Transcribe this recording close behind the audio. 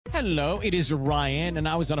Hello, it is Ryan, and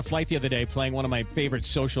I was on a flight the other day playing one of my favorite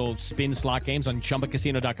social spin slot games on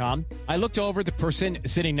ChumbaCasino.com. I looked over at the person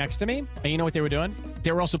sitting next to me, and you know what they were doing?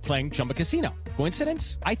 They were also playing Chumba Casino.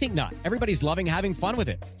 Coincidence? I think not. Everybody's loving having fun with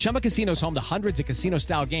it. Chumba Casino is home to hundreds of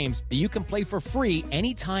casino-style games that you can play for free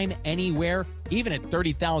anytime, anywhere, even at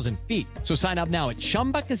 30,000 feet. So sign up now at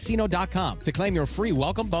ChumbaCasino.com to claim your free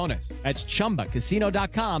welcome bonus. That's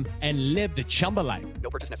ChumbaCasino.com and live the Chumba life. No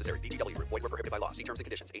purchase necessary. VGW. Void were prohibited by law. See terms and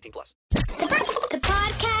conditions. 18 plus. The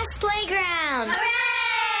podcast playground.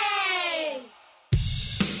 Hooray!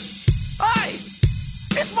 Hey!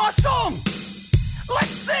 It's my song! Let's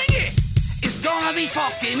sing it! It's gonna be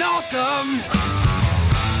fucking awesome!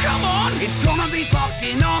 Come on! It's gonna be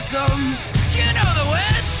fucking awesome! You know the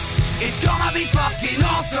words! It's gonna be fucking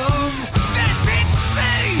awesome! That's it!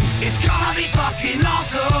 Sing! It's gonna be fucking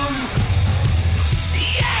awesome!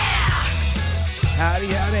 Yeah! Howdy,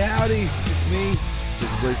 howdy, howdy. It's me,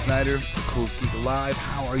 just Boy Snider, Coolest Geek Alive.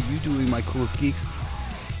 How are you doing, my coolest geeks?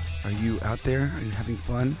 Are you out there? Are you having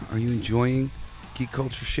fun? Are you enjoying geek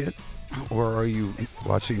culture shit? Or are you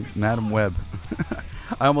watching Madam Web?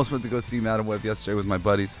 I almost went to go see Madam Web yesterday with my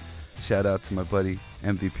buddies. Shout out to my buddy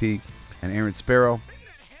MVP and Aaron Sparrow.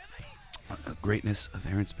 Greatness of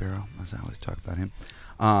Aaron Sparrow, as I always talk about him.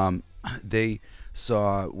 They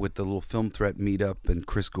saw with the little Film Threat meetup and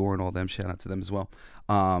Chris Gore and all them, shout out to them as well,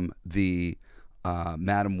 the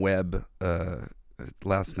Madam Web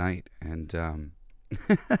last night. And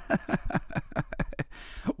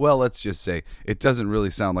well, let's just say it doesn't really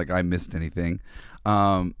sound like I missed anything.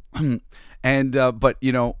 But,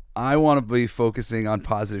 you know, I want to be focusing on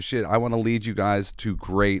positive shit. I want to lead you guys to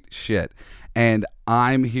great shit. And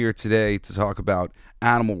I'm here today to talk about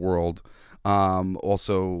Animal World,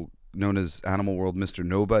 also known as Animal World Mr.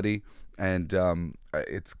 Nobody. And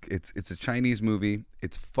it's a Chinese movie.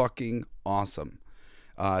 It's fucking awesome.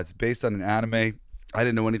 It's based on an anime. I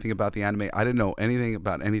didn't know anything about the anime. I didn't know anything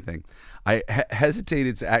about anything. I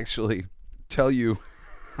hesitated to actually tell you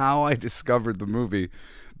how I discovered the movie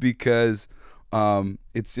because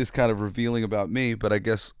it's just kind of revealing about me. But I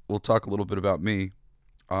guess we'll talk a little bit about me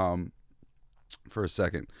for a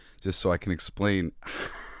second, just so I can explain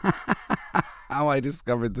how I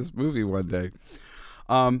discovered this movie one day.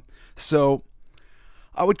 So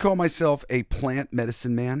I would call myself a plant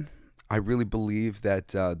medicine man. I really believe that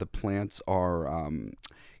the plants are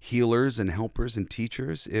healers and helpers and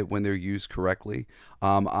teachers when they're used correctly.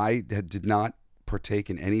 I did not partake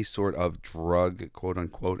in any sort of drug, quote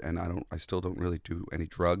unquote, and I still don't really do any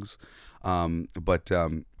drugs. But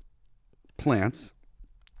plants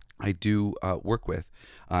I do work with,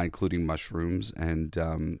 including mushrooms and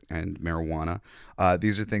marijuana.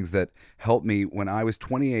 These are things that helped me when I was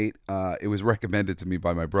 28. It was recommended to me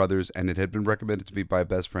by my brothers, and it had been recommended to me by a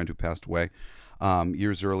best friend who passed away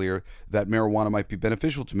years earlier, that marijuana might be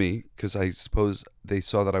beneficial to me because I suppose they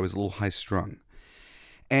saw that I was a little high strung.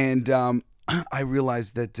 And I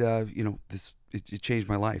realized that, it changed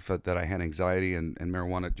my life, that I had anxiety, and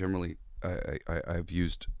marijuana generally I've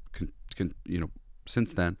used,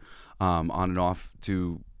 since then, on and off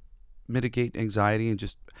to mitigate anxiety and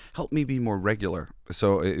just help me be more regular.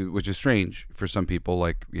 So, which is strange for some people,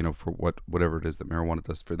 like, for whatever it is that marijuana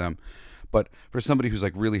does for them. But for somebody who's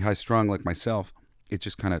like really high strung like myself, it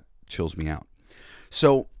just kind of chills me out.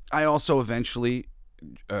 So I also eventually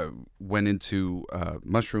went into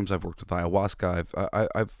mushrooms. I've worked with ayahuasca.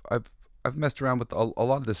 I've messed around with a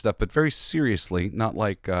lot of this stuff, but very seriously, not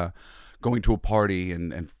like going to a party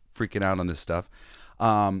and freaking out on this stuff.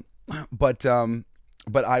 But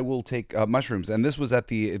I will take mushrooms, and this was at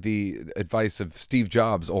the advice of Steve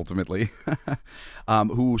Jobs, ultimately,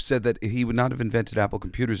 who said that he would not have invented Apple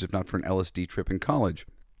computers if not for an LSD trip in college.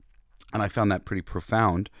 And I found that pretty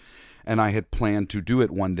profound, and I had planned to do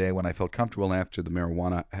it one day when I felt comfortable after the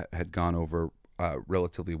marijuana had gone over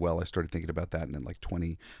relatively well. I started thinking about that, and in like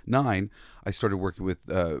 29, I started working with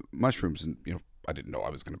mushrooms, and I didn't know I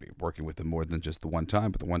was going to be working with them more than just the one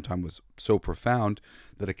time, but the one time was so profound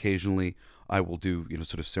that occasionally I will do,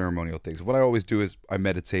 sort of ceremonial things. What I always do is I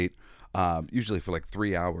meditate, usually for like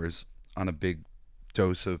 3 hours on a big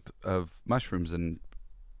dose of mushrooms, and,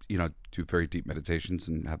 do very deep meditations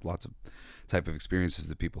and have lots of type of experiences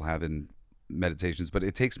that people have in meditations. But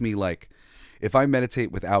it takes me like, if I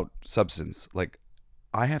meditate without substance, like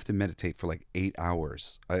I have to meditate for like 8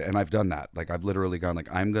 hours. And I've done that. Like I've literally gone like,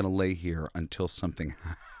 I'm going to lay here until something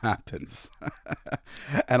happens.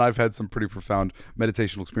 And I've had some pretty profound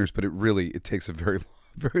meditational experience, but it takes a very,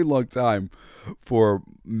 very long time for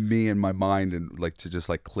me and my mind and like to just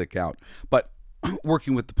like click out. But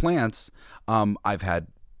working with the plants, I've had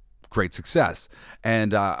great success.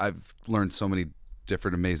 And I've learned so many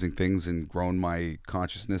different amazing things and grown my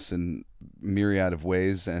consciousness in myriad of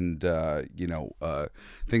ways, and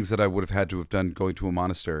things that I would have had to have done going to a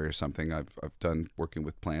monastery or something. I've done working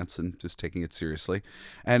with plants and just taking it seriously,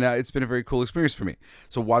 and it's been a very cool experience for me.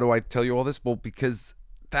 So why do I tell you all this? Well, because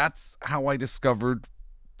that's how I discovered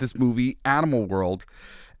this movie, Animal World.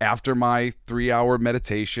 After my 3-hour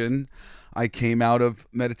meditation, I came out of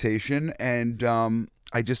meditation, and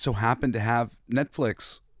I just so happened to have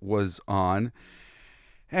Netflix was on,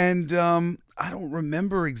 and I don't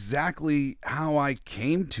remember exactly how I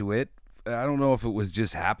came to it. I don't know if it was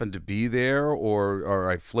just happened to be there, or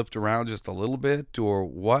I flipped around just a little bit, or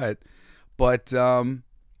what, but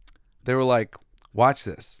they were like, watch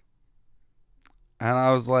this. And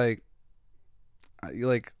I was like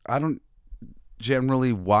I don't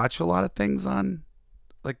generally watch a lot of things on,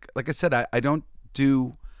 like I said, I don't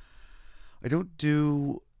do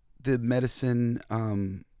the medicine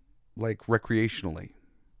recreationally.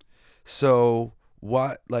 So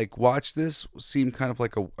watch this seemed kind of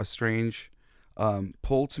like a strange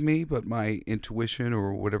pull to me, but my intuition,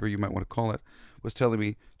 or whatever you might want to call it, was telling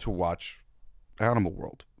me to watch Animal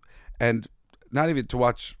World, and not even to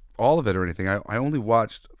watch all of it or anything. I only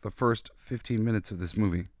watched the first 15 minutes of this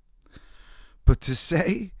movie, but to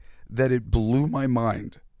say that it blew my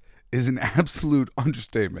mind is an absolute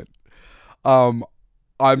understatement. I'm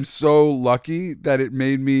so lucky that it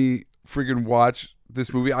made me friggin' watch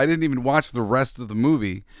this movie. I didn't even watch the rest of the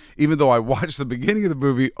movie, even though I watched the beginning of the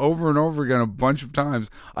movie over and over again a bunch of times.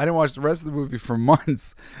 I didn't watch the rest of the movie for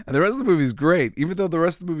months, and the rest of the movie is great, even though the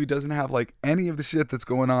rest of the movie doesn't have any of the shit that's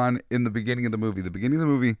going on in the beginning of the movie. The beginning of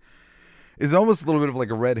the movie is almost a little bit of like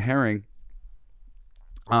a red herring.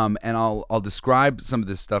 And I'll describe some of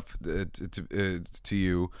this stuff to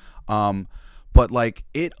you. But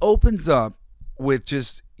it opens up with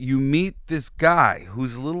just, you meet this guy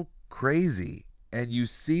who's a little crazy, and you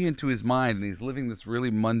see into his mind, and he's living this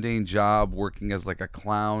really mundane job, working as a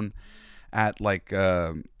clown at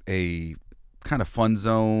a kind of fun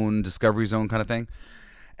zone, discovery zone kind of thing.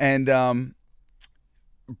 And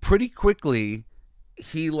pretty quickly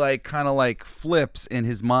he flips in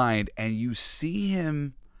his mind, and you see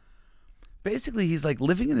him. Basically, he's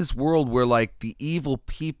living in this world where the evil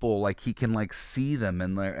people, he can see them,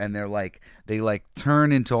 and they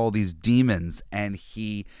turn into all these demons, and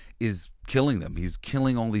he is killing them. He's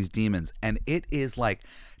killing all these demons, and it is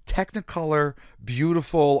Technicolor,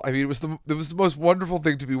 beautiful. I mean, it was the most wonderful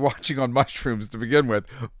thing to be watching on mushrooms to begin with.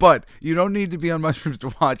 But you don't need to be on mushrooms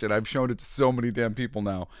to watch it. I've shown it to so many damn people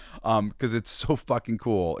now, because it's so fucking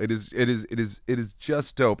cool. It is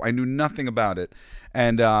just dope. I knew nothing about it,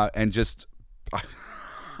 and just.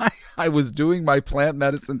 I was doing my plant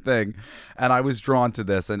medicine thing, and I was drawn to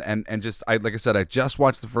this, and just like I said, I just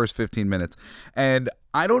watched the first 15 minutes, and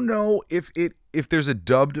I don't know if there's a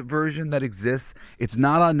dubbed version that exists. It's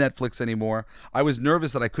not on Netflix anymore. I was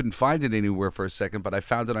nervous that I couldn't find it anywhere for a second, but I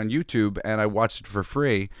found it on YouTube, and I watched it for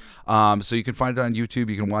free. So you can find it on YouTube.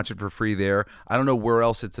 You can watch it for free there. I don't know where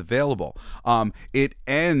else it's available. It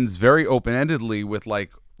ends very open-endedly with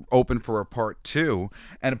open for a part 2,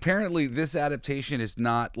 and apparently this adaptation is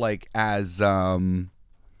not as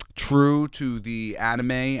true to the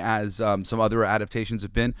anime as some other adaptations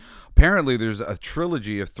have been. Apparently there's a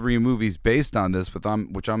trilogy of 3 movies based on this,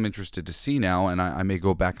 which I'm interested to see now, and I may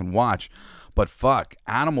go back and watch. But fuck,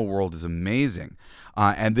 Animal World is amazing.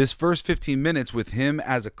 And this first 15 minutes with him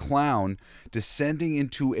as a clown descending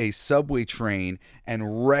into a subway train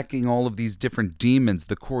and wrecking all of these different demons.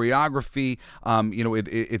 The choreography,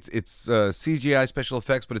 it's CGI special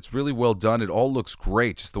effects, but it's really well done. It all looks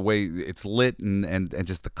great, just the way it's lit and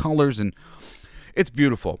just the colors, and it's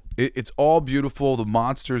beautiful. It's all beautiful. The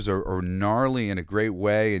monsters are gnarly in a great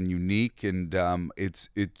way and unique, and it's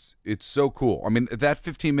so cool. I mean, that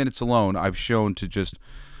 15 minutes alone, I've shown to just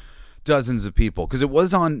dozens of people, because it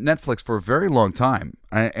was on Netflix for a very long time,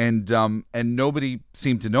 and nobody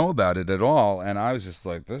seemed to know about it at all. And I was just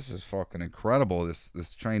like, this is fucking incredible.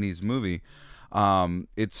 This Chinese movie,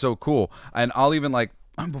 it's so cool. And I'll even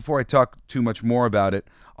before I talk too much more about it,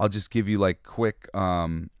 I'll just give you quick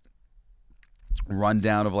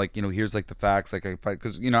rundown of here's the facts,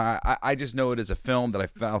 because I just know it as a film that I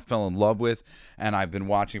fell in love with, and I've been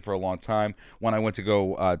watching for a long time. When I went to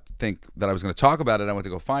go think that I was going to talk about it, I went to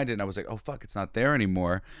go find it, and I was like, oh fuck, it's not there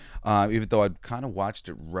anymore, even though I'd kind of watched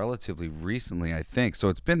it relatively recently, I think. So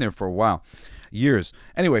it's been there for a while, years.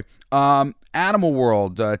 Anyway, Animal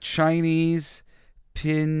World, Chinese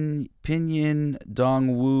Pinyin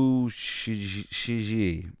Dongwu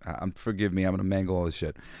Shiji. Forgive me, I'm going to mangle all this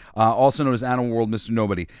shit. Also known as Animal World Mr.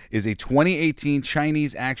 Nobody, is a 2018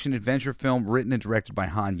 Chinese action-adventure film written and directed by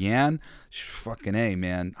Han Yan. Fucking A,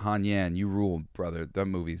 man. Han Yan, you rule, brother. That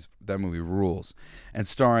movie rules. And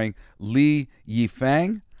starring Li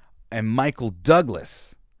Yifeng and Michael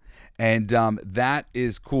Douglas. And that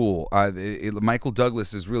is cool. Michael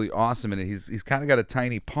Douglas is really awesome, and he's kind of got a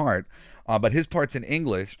tiny part, but his part's in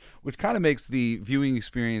English, which kind of makes the viewing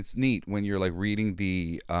experience neat when you're like reading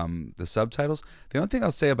the subtitles. The only thing I'll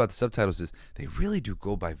say about the subtitles is they really do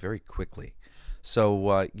go by very quickly.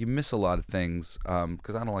 So you miss a lot of things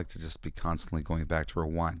because I don't like to just be constantly going back to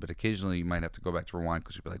rewind, but occasionally you might have to go back to rewind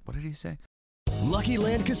because you'll be like, what did he say? Lucky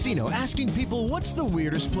Land Casino, asking people, what's the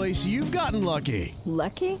weirdest place you've gotten lucky?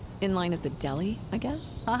 Lucky? In line at the deli, I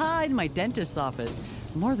guess? Aha, in my dentist's office.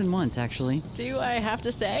 More than once, actually. Do I have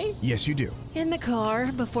to say? Yes, you do. In the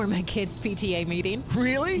car before my kids' PTA meeting.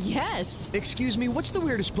 Really? Yes. Excuse me, what's the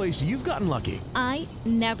weirdest place you've gotten lucky? I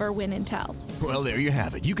never win and tell. Well, there you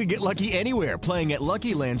have it. You can get lucky anywhere, playing at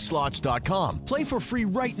LuckyLandSlots.com. Play for free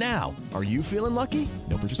right now. Are you feeling lucky?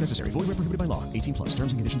 No purchase necessary. Void where prohibited by law. 18 plus.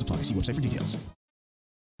 Terms and conditions apply. See website for details.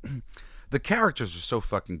 The characters are so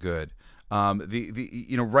fucking good.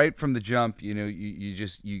 Right from the jump,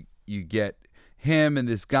 you get him and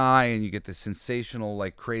this guy, and you get this sensational,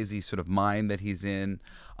 like crazy sort of mind that he's in.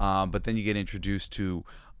 But then you get introduced to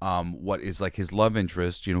what is like his love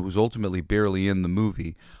interest, who's ultimately barely in the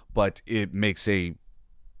movie, but it makes a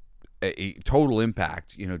total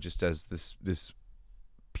impact, just as this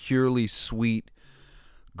purely sweet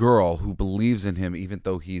girl who believes in him, even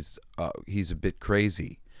though he's a bit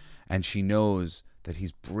crazy, and she knows that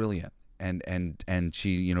he's brilliant, and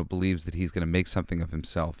she believes that he's going to make something of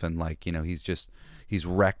himself, and he's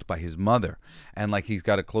wrecked by his mother, and he's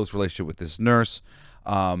got a close relationship with this nurse,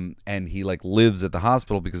 and he lives at the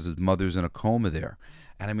hospital because his mother's in a coma there.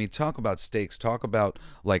 And I mean, talk about stakes, talk about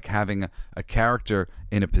having a character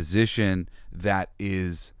in a position that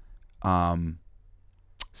is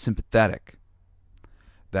sympathetic,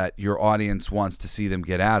 that your audience wants to see them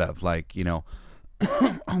get out of. We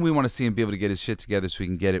want to see him be able to get his shit together so he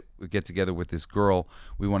can get together with this girl.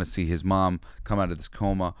 We want to see his mom come out of this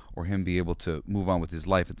coma, or him be able to move on with his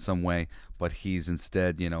life in some way, but he's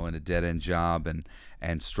instead, in a dead-end job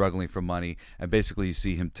and struggling for money. And basically you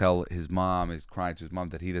see him tell his mom, he's crying to his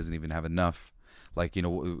mom, that he doesn't even have enough.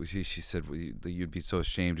 She said, you'd be so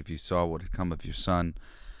ashamed if you saw what had come of your son.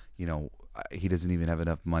 He doesn't even have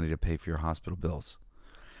enough money to pay for your hospital bills.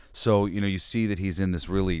 So, you see that he's in this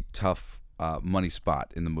really tough money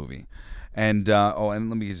spot in the movie. And and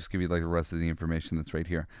let me just give you the rest of the information that's right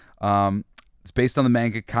here. It's based on the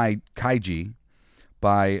manga Kaiji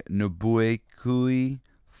by Nobueki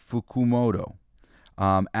Fukumoto.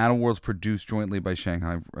 Animal World's produced jointly by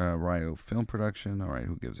Shanghai Ryo Film Production. All right,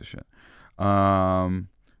 who gives a shit? Film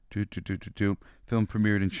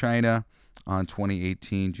premiered in China on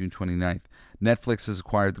 2018, June 29th. Netflix has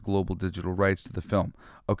acquired the global digital rights to the film.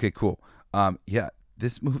 Okay, cool.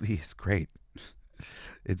 This movie is great.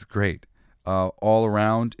 It's great. All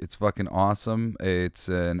around, it's fucking awesome. It's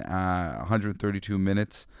 132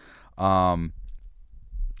 minutes.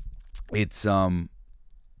 It's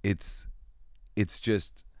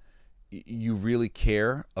just, you really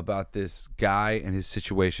care about this guy and his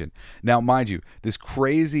situation. Now, mind you, this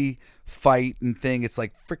crazy fight and thing, it's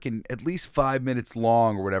freaking at least 5 minutes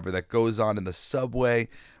long or whatever, that goes on in the subway,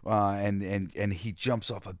 and he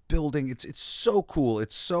jumps off a building. It's so cool.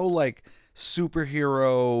 It's so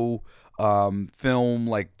superhero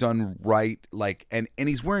film, done right, and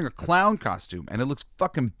he's wearing a clown costume, and it looks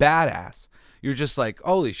fucking badass. You're just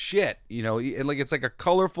holy shit, it's a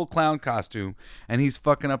colorful clown costume, and he's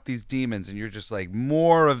fucking up these demons, and you're just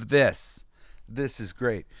more of this. This is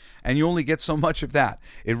great. And you only get so much of that.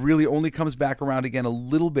 It really only comes back around again a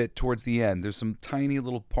little bit towards the end. There's some tiny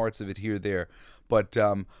little parts of it here or there, but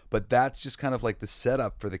that's just kind of the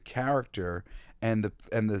setup for the character and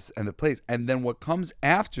the place. And then what comes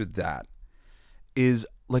after that is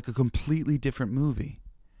a completely different movie,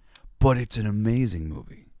 but it's an amazing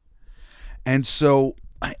movie. And so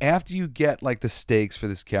after you get the stakes for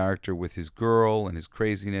this character with his girl and his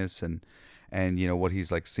craziness and what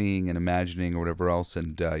he's seeing and imagining or whatever else,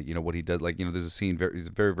 and what he does, there's a scene very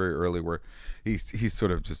very very early where he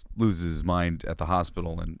sort of just loses his mind at the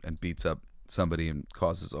hospital and beats up somebody and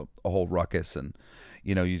causes a whole ruckus, and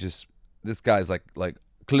this guy's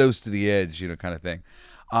close to the edge, kind of thing.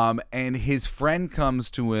 And his friend comes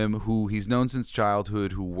to him, who he's known since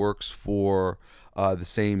childhood, who works for the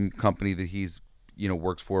same company that he's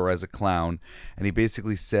works for as a clown, and he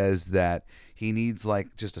basically says that he needs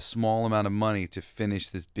like just a small amount of money to finish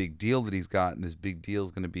this big deal that he's got, and this big deal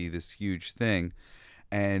is going to be this huge thing,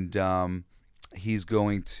 and he's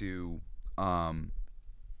going to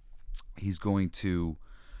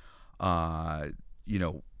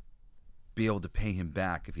be able to pay him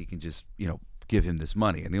back if he can just give him this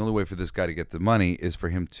money. And the only way for this guy to get the money is for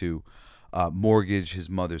him to mortgage his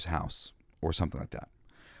mother's house or something like that,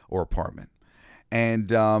 or apartment.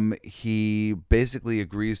 And he basically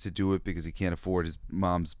agrees to do it because he can't afford his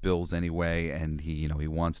mom's bills anyway, and he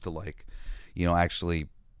wants to actually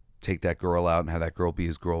take that girl out and have that girl be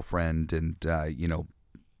his girlfriend, and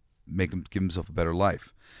give himself a better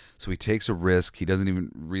life. So he takes a risk. He doesn't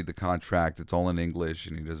even read the contract. It's all in English,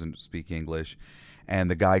 and he doesn't speak English.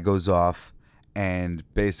 And the guy goes off, and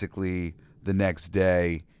basically the next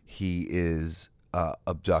day he is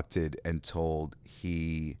abducted and told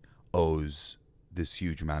he owes this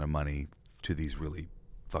huge amount of money to these really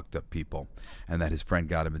fucked up people, and that his friend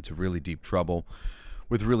got him into really deep trouble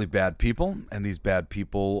with really bad people, and these bad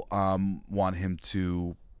people want him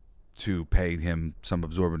to pay him some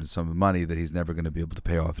absorbent sum of money that he's never going to be able to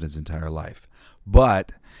pay off in his entire life.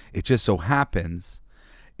 But it just so happens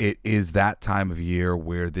it is that time of year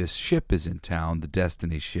where this ship is in town, the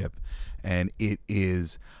Destiny ship, and it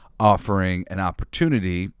is offering an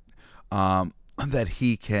opportunity that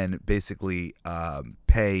he can basically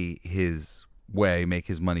pay his way, make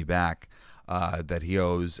his money back that he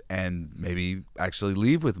owes, and maybe actually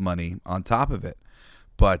leave with money on top of it.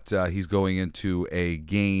 But he's going into a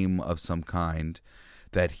game of some kind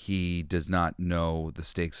that he does not know the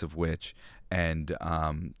stakes of which, and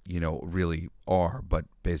really are, but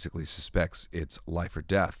basically suspects it's life or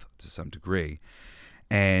death to some degree.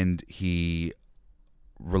 And he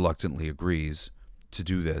reluctantly agrees to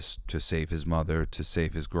do this to save his mother, to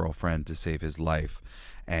save his girlfriend, to save his life,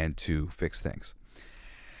 and to fix things.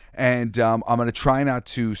 And I'm going to try not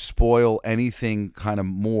to spoil anything kind of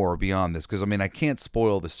more beyond this, because, I can't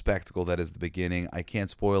spoil the spectacle that is the beginning. I can't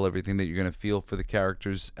spoil everything that you're going to feel for the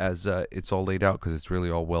characters as it's all laid out, because it's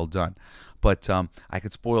really all well done. But I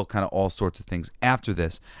could spoil kind of all sorts of things after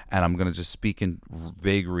this, and I'm going to just speak in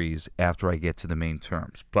vagaries after I get to the main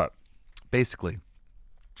terms. But basically,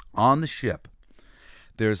 on the ship,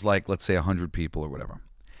 there's like, let's say 100 people or whatever,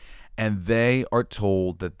 and they are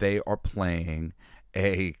told that they are playing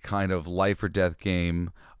a kind of life or death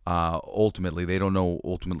game. Ultimately, they don't know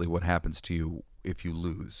ultimately what happens to you if you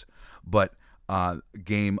lose, but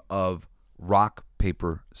game of rock,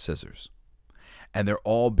 paper, scissors. And they're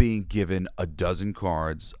all being given a dozen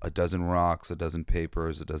cards, a dozen rocks, a dozen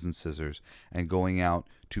papers, a dozen scissors, and going out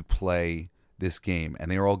to play this game.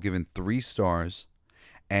 And they're all given 3 stars.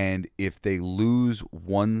 And if they lose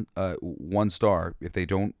one star, if they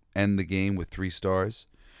don't end the game with 3 stars,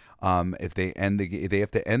 if they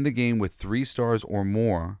have to end the game with 3 stars or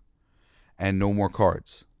more, and no more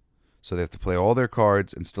cards. So they have to play all their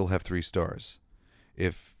cards and still have 3 stars.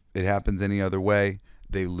 If it happens any other way,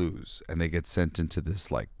 they lose, and they get sent into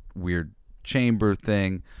this like weird chamber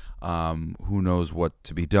thing. Who knows what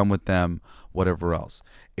to be done with them? Whatever else.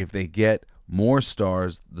 If they get more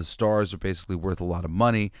stars, the stars are basically worth a lot of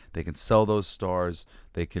money. They can sell those stars.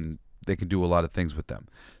 They can do a lot of things with them.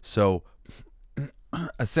 So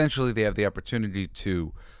essentially, they have the opportunity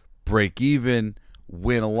to break even,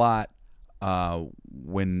 win a lot,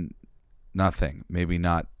 win nothing, maybe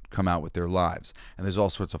not come out with their lives. And there's all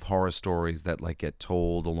sorts of horror stories that like get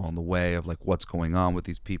told along the way of like what's going on with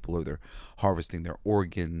these people, or they're harvesting their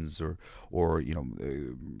organs, or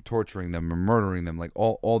torturing them or murdering them, like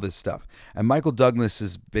all this stuff. And Michael Douglas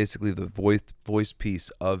is basically the voice piece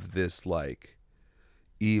of this like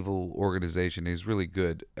evil organization. He's really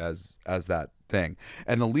good as that thing.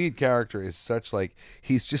 And the lead character is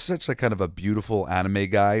he's just such like kind of a beautiful anime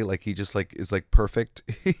guy. Like he just like is like perfect.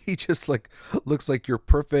 He just like looks like your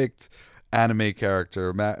perfect anime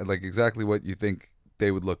character, like exactly what you think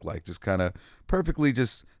they would look like. Just kind of perfectly,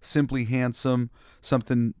 just simply handsome,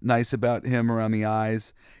 something nice about him around the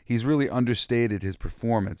eyes. He's really understated his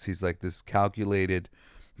performance. He's like this calculated,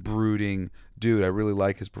 brooding dude. I really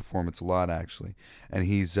like his performance a lot, actually. And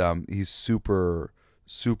he's super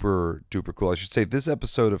duper cool. I should say this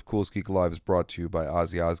episode of Coolest Geek Alive is brought to you by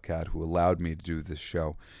Ozzy Ozcat, who allowed me to do this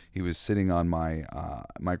show. He was sitting on my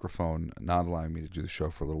microphone, not allowing me to do the show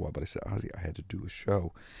for a little while, but I said, Ozzy, I had to do a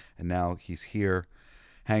show. And now he's here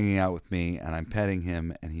hanging out with me, and I'm petting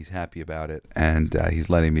him, and he's happy about it, and he's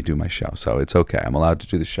letting me do my show. So it's okay. I'm allowed to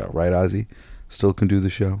do the show. Right, Ozzy? Still can do the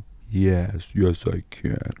show? Yes, I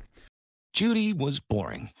can. Judy was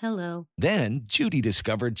boring. Hello. Then Judy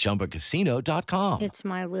discovered ChumbaCasino.com. It's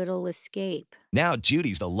my little escape. Now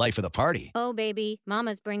Judy's the life of the party. Oh, baby,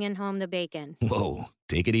 mama's bringing home the bacon. Whoa,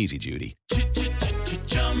 take it easy, Judy.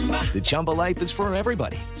 The Chumba life is for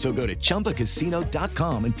everybody. So go to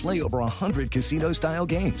ChumbaCasino.com and play over 100 casino-style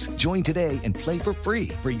games. Join today and play for free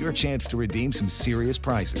for your chance to redeem some serious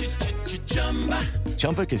prizes.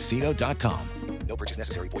 ChumbaCasino.com. No purchase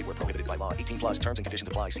necessary. Void where prohibited by law. 18 plus terms and conditions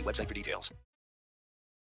apply. See website for details.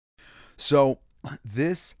 So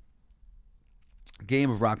this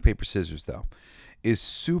game of rock, paper, scissors, though, is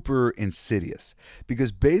super insidious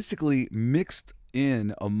because basically mixed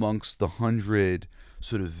in amongst the 100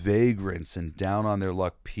 sort of vagrants and down on their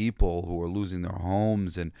luck people who are losing their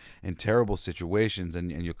homes and in terrible situations,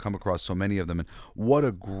 and you'll come across so many of them. And what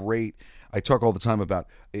a great, I talk all the time about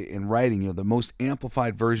in writing, the most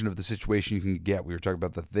amplified version of the situation you can get. We were talking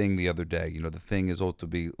about The Thing the other day. The Thing is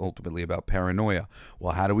ultimately about paranoia.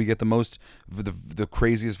 Well, how do we get the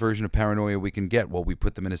craziest version of paranoia we can get? Well, we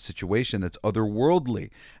put them in a situation that's otherworldly,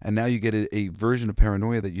 and now you get a version of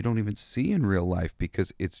paranoia that you don't even see in real life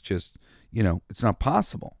because it's just, it's not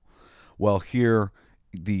possible. Well, here,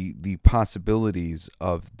 the possibilities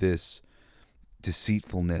of this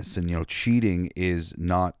deceitfulness and cheating is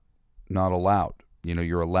not allowed.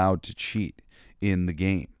 You're allowed to cheat in the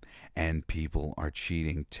game, and people are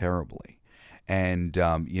cheating terribly. And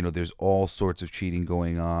there's all sorts of cheating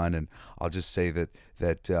going on, and I'll just say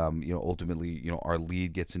that ultimately our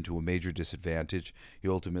lead gets into a major disadvantage. He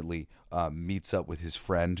ultimately meets up with his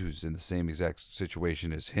friend who's in the same exact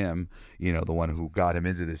situation as him, the one who got him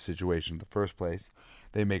into this situation in the first place.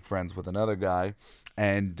 They make friends with another guy,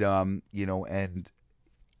 and and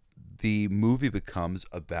the movie becomes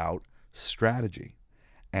about strategy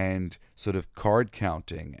and sort of card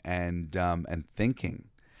counting and thinking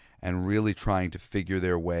and really trying to figure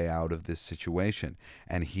their way out of this situation.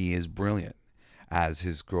 And he is brilliant, as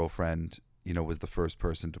his girlfriend, was the first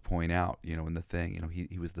person to point out, in The Thing.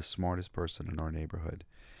 He was the smartest person in our neighborhood,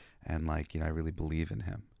 and I really believe in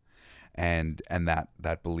him, and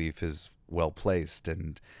that belief is well placed,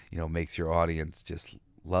 and makes your audience just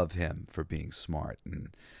love him for being smart and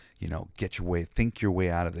think your way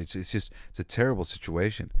out of it. It's a terrible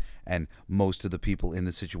situation, and most of the people in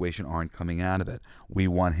the situation aren't coming out of it. We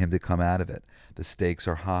want him to come out of it. The stakes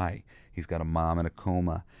are high. He's got a mom in a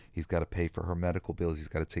coma. He's got to pay for her medical bills. He's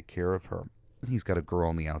got to take care of her. He's got a girl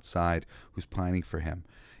on the outside who's pining for him.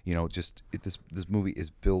 This movie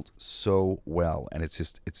is built so well, and it's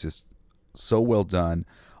just so well done,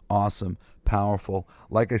 awesome, powerful.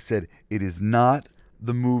 Like I said, it is not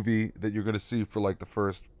the movie that you're going to see for the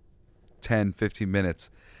first 10, 15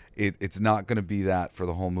 minutes. It's not going to be that for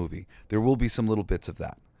the whole movie. There will be some little bits of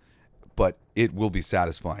that, but it will be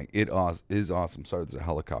satisfying. It is awesome. Sorry, there's a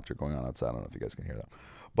helicopter going on outside. I don't know if you guys can hear that,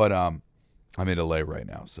 but I'm in LA right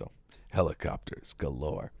now, so helicopters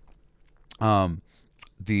galore.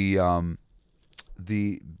 The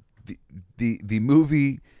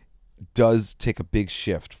movie does take a big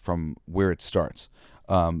shift from where it starts.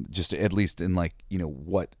 Just at least in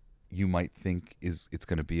what you might think it's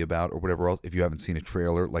going to be about or whatever else. If you haven't seen a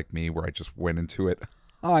trailer like me, where I just went into it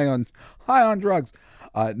high on drugs,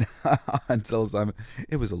 until Simon,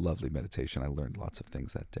 it was a lovely meditation. I learned lots of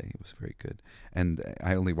things that day. It was very good, and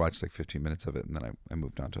I only watched 15 minutes of it, and then I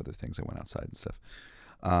moved on to other things. I went outside and stuff.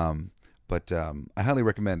 But I highly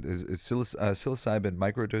recommend psilocybin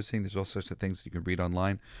microdosing. There's all sorts of things that you can read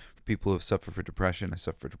online for people who have suffered from depression. I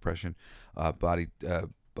suffer from depression, body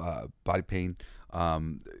pain.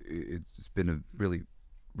 It's been really,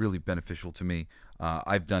 really beneficial to me.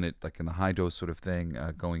 I've done it in the high dose sort of thing,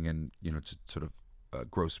 going in, to sort of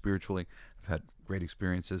grow spiritually. I've had great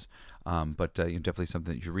experiences, but definitely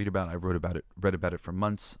something that you should read about. I read about it for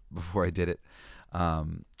months before I did it.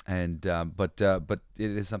 But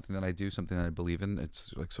it is something that I do, something that I believe in.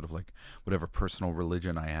 It's whatever personal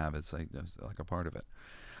religion I have, it's like a part of it.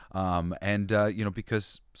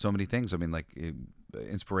 Because so many things,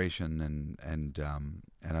 inspiration and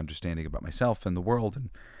understanding about myself and the world, and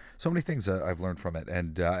so many things I've learned from it.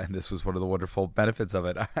 And this was one of the wonderful benefits of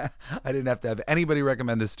it. I didn't have to have anybody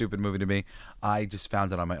recommend this stupid movie to me. I just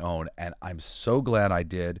found it on my own, and I'm so glad I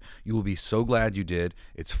did. You will be so glad you did.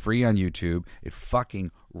 It's free on YouTube. It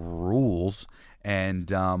fucking rules.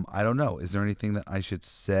 And I don't know. Is there anything that I should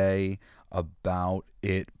say about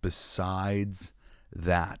it besides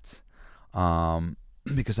that?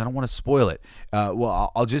 Because I don't want to spoil it.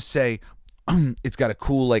 Well, I'll just say it's got a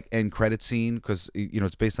cool end credit scene because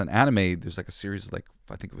it's based on anime. There's a series of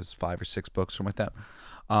I think it was 5 or 6 books, something like that.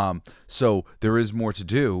 So there is more to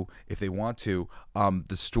do if they want to.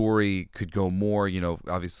 The story could go more,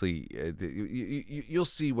 obviously you'll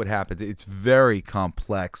see what happens. It's very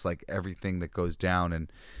complex, like everything that goes down,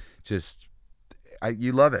 and just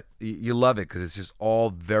you love it. You love it because it's just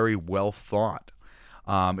all very well thought.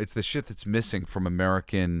 It's the shit that's missing from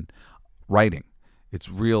American writing. It's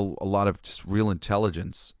a lot of just real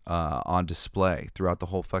intelligence on display throughout the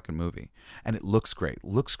whole fucking movie. And it looks great.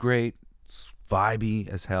 It's vibey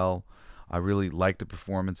as hell. I really like the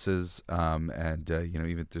performances. And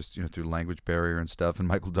even just, through language barrier and stuff. And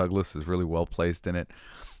Michael Douglas is really well placed in it.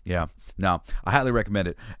 Yeah. No, I highly recommend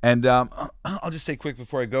it. And I'll just say quick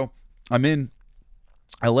before I go, I'm in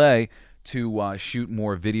LA to shoot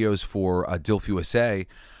more videos for DILF USA.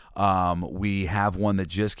 We have one that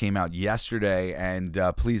just came out yesterday, and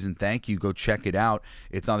please and thank you, go check it out.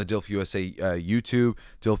 It's on the DILF USA YouTube.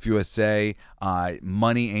 DILF USA,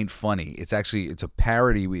 Money Ain't Funny. It's a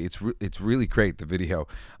parody. It's really great, the video.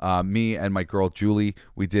 Me and my girl Julie,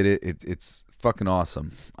 we did it. It's fucking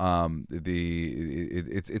awesome.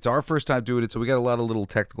 It's our first time doing it, so we got a lot of little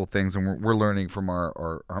technical things, and we're learning from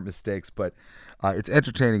our mistakes, but it's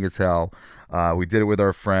entertaining as hell. We did it with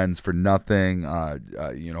our friends for nothing.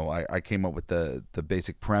 I came up with the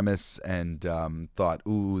basic premise and thought,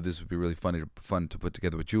 ooh, this would be really fun to put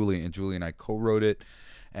together with Julie, and Julie and I co-wrote it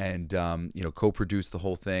and co-produced the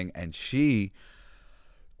whole thing, and she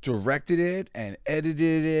directed it and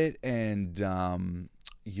edited it and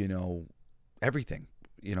everything.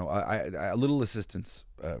 A little assistance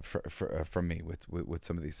from me with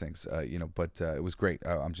some of these things, but it was great.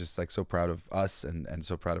 I'm just so proud of us and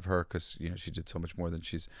so proud of her because she did so much more than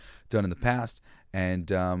she's done in the past,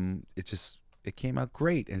 and it came out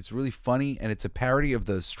great, and it's really funny, and it's a parody of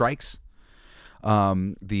the strikes,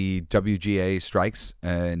 the WGA strikes,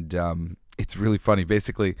 and it's really funny.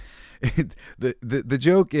 Basically, the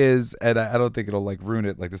joke is, and I don't think it'll ruin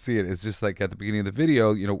it, to see it. It's just at the beginning of the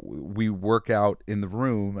video, we work out in the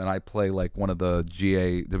room, and I play one of the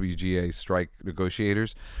WGA strike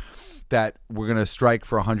negotiators that we're gonna strike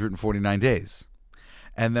for 149 days,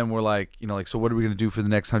 and then we're so what are we gonna do for the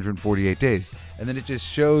next 148 days? And then it just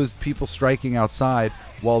shows people striking outside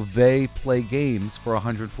while they play games for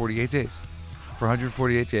 148 days. For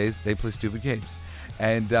 148 days, they play stupid games.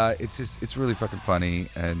 And it's really fucking funny,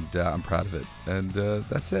 and I'm proud of it. And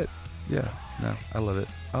that's it. Yeah, no, I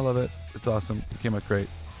love it. It's awesome. It came out great.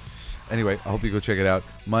 Anyway, I hope you go check it out.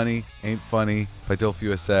 Money Ain't Funny by DILF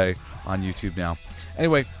USA on YouTube now.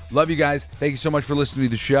 Anyway, love you guys. Thank you so much for listening to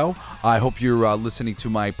the show. I hope you're listening to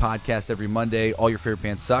my podcast every Monday. All Your Favorite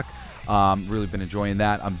Bands Suck. Really been enjoying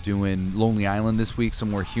that. I'm doing Lonely Island this week, some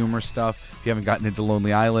more humor stuff. If you haven't gotten into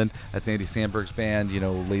Lonely Island, that's Andy Samberg's band,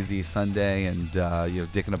 Lazy Sunday and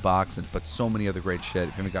Dick in a Box, but so many other great shit.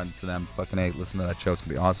 If you haven't gotten to them, fucking A, listen to that show. It's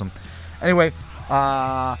gonna be awesome. Anyway,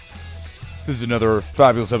 this is another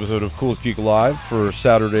fabulous episode of Coolest Geek Alive for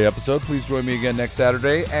Saturday episode. Please join me again next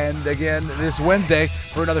Saturday and again this Wednesday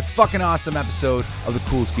for another fucking awesome episode of the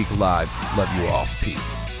Coolest Geek Alive. Love you all.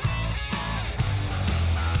 Peace.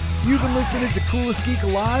 You've been listening to Coolest Geek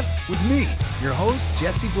Alive with me, your host,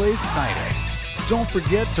 Jesse Blaze Snider. Don't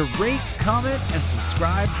forget to rate, comment, and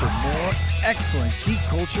subscribe for more excellent geek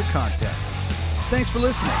culture content. Thanks for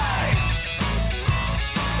listening.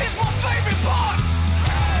 It's my favorite part!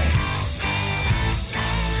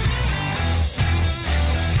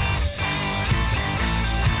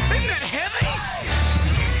 Isn't that heavy?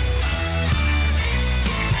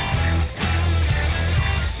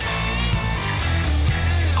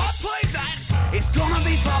 It's gonna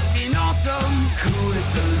be fucking awesome.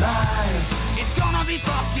 Coolest alive. It's gonna be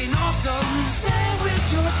fucking awesome. Stay with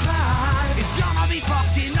your tribe. It's gonna be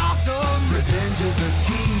fucking awesome. Revenge of the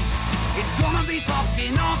Geeks. It's gonna be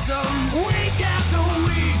fucking awesome. Week after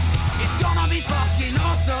weeks. It's gonna be fucking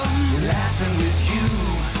awesome. Laughing with you.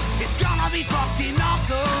 It's gonna be fucking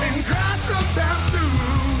awesome. And crying sometimes too.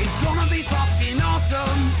 It's gonna be fucking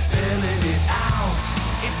awesome. Spelling it out.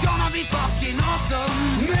 It's gonna be fucking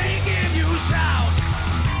awesome. Making you shout.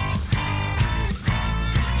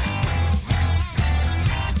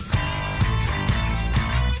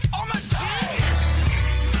 I'm a genius.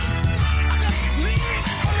 I got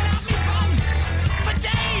lyrics coming out me bum for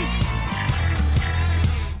days.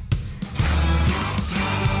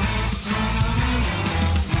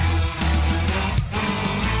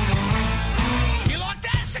 You like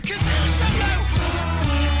that? It's a kazoo solo.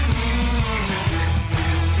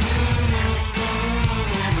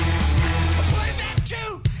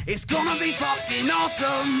 It's gonna be fucking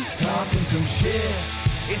awesome. Talking some shit.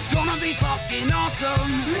 It's gonna be fucking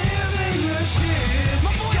awesome. Living your shit.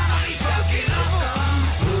 My voice is fucking awesome.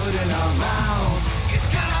 mouth. It's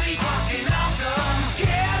gonna be fucking awesome.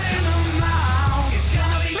 Get in the mouth. It's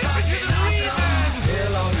gonna be fucking awesome.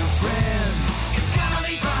 Tell all your friends. It's gonna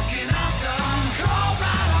be fucking awesome. Call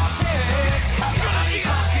right or text. It's gonna be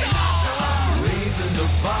fucking awesome. Raising the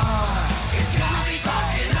bar. It's gonna be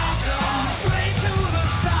fucking awesome. Straight to the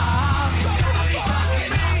stars. It's gonna be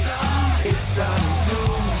fucking awesome. It's starting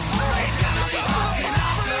soon. Straight to the top. Fucking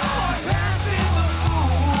awesome. Passing the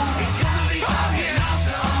moon. It's gonna be fucking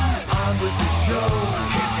awesome. On with the show.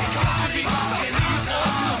 It's gonna be fucking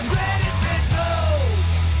awesome. Ready, set, go.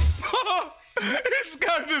 It's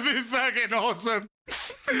going to be fucking awesome.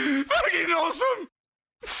 Fucking awesome.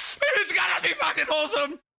 It's gonna be fucking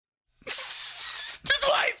awesome. Just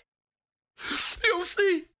wait. You'll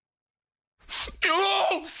see. You'll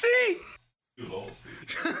all see. You'll all see.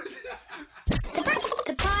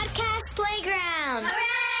 The podcast playground.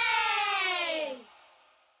 Hooray!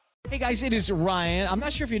 Hey guys, it is Ryan. I'm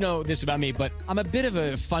not sure if you know this about me, but I'm a bit of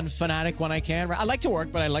a fun fanatic when I can. I like to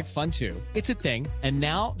work, but I like fun too. It's a thing. And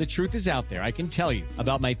now the truth is out there. I can tell you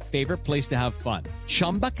about my favorite place to have fun.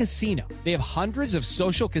 Chumba Casino. They have hundreds of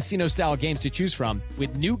social casino style games to choose from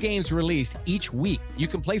with new games released each week. You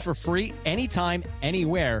can play for free anytime,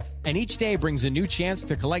 anywhere. And each day brings a new chance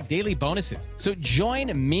to collect daily bonuses. So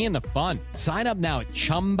join me in the fun. Sign up now at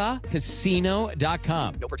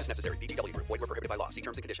ChumbaCasino.com. No purchase necessary. VGW Group. Void where prohibited by law. See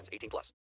terms and conditions. 18+.